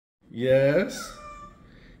Yes.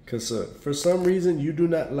 Because for some reason you do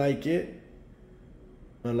not like it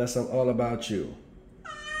unless I'm all about you.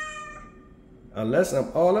 Unless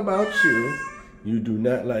I'm all about you, you do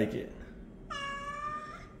not like it.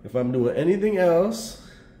 If I'm doing anything else,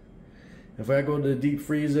 if I go to the deep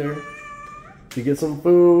freezer to get some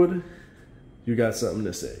food, you got something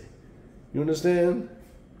to say. You understand?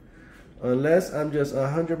 Unless I'm just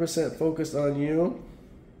 100% focused on you,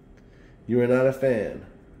 you are not a fan.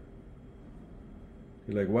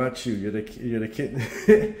 You're like, watch you. You're the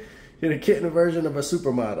kitten. You're the kitten version of a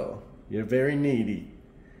supermodel. You're very needy.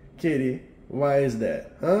 Kitty, why is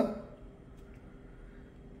that? Huh?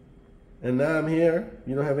 And now I'm here.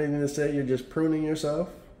 You don't have anything to say. You're just pruning yourself.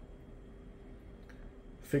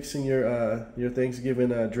 Fixing your Thanksgiving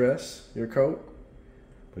dress, your coat.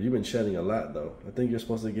 But you've been shedding a lot though. I think you're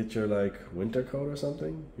supposed to get your like winter coat or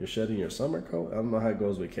something. You're shedding your summer coat. I don't know how it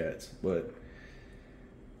goes with cats, but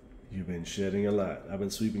you've been shedding a lot. I've been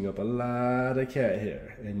sweeping up a lot of cat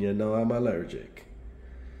hair, and you know I'm allergic.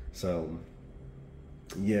 So,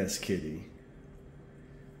 yes, kitty.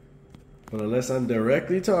 But unless I'm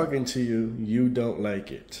directly talking to you, you don't like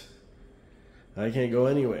it. I can't go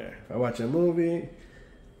anywhere. If I watch a movie,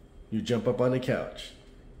 you jump up on the couch,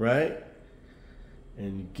 right?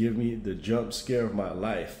 And give me the jump scare of my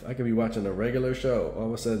life. I could be watching a regular show. All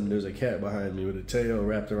of a sudden, there's a cat behind me with a tail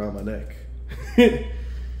wrapped around my neck.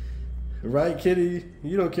 Right, kitty?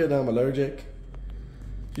 You don't care that I'm allergic.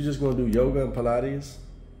 You just gonna do yoga and Pilates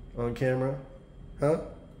on camera? Huh?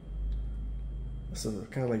 That's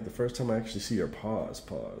kind of like the first time I actually see your paws.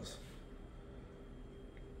 Because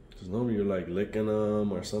normally you're like licking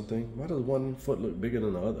them or something. Why does one foot look bigger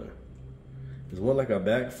than the other? Is one like a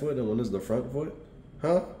back foot and one is the front foot?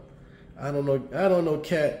 Huh? I don't know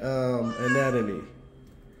cat anatomy.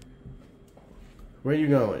 Where you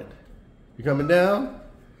going? You coming down?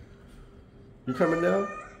 You coming down?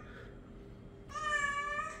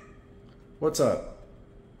 What's up?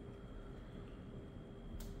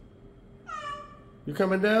 You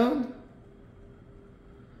coming down?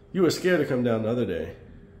 You were scared to come down the other day.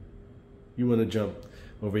 You want to jump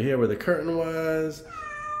over here where the curtain was.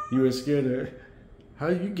 You were scared to... How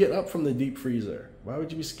do you get up from the deep freezer? Why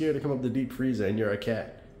would you be scared to come up the deep freezer and you're a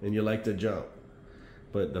cat and you like to jump?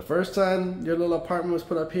 But the first time your little apartment was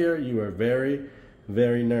put up here, you were very,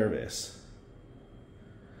 very nervous.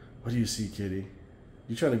 What do you see, kitty?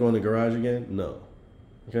 You trying to go in the garage again? No.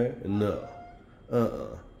 Okay? No.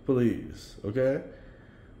 Please. Okay?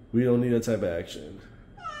 We don't need that type of action.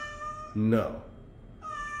 No.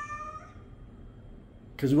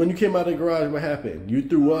 Because when you came out of the garage, what happened? You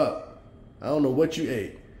threw up. I don't know what you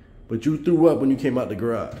ate, but you threw up when you came out the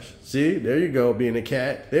garage. See? There you go, being a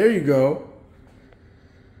cat. There you go.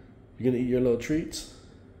 You gonna eat your little treats?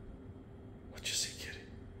 What you see, kitty?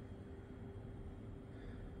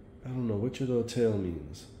 I don't know what your little tail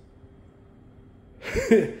means.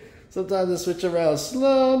 Sometimes it switch around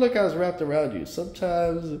slow. Look how it's wrapped around you.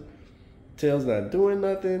 Sometimes tail's not doing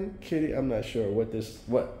nothing. Kitty, I'm not sure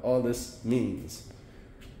what all this means.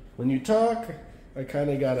 When you talk, I kind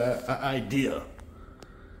of got an idea.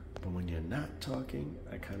 But when you're not talking,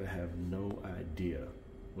 I kind of have no idea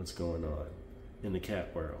what's going on in the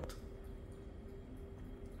cat world.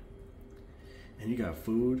 And you got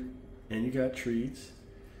food, and you got treats,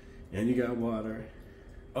 and you got water.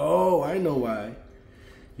 Oh, I know why.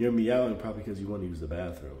 You're meowing probably because you want to use the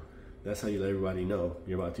bathroom. That's how you let everybody know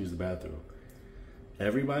you're about to use the bathroom.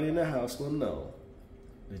 Everybody in the house will know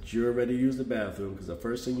that you're ready to use the bathroom because the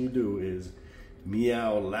first thing you do is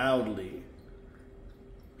meow loudly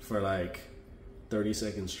for like 30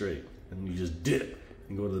 seconds straight. And you just dip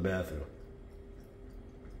and go to the bathroom.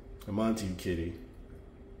 I'm on to you, kitty.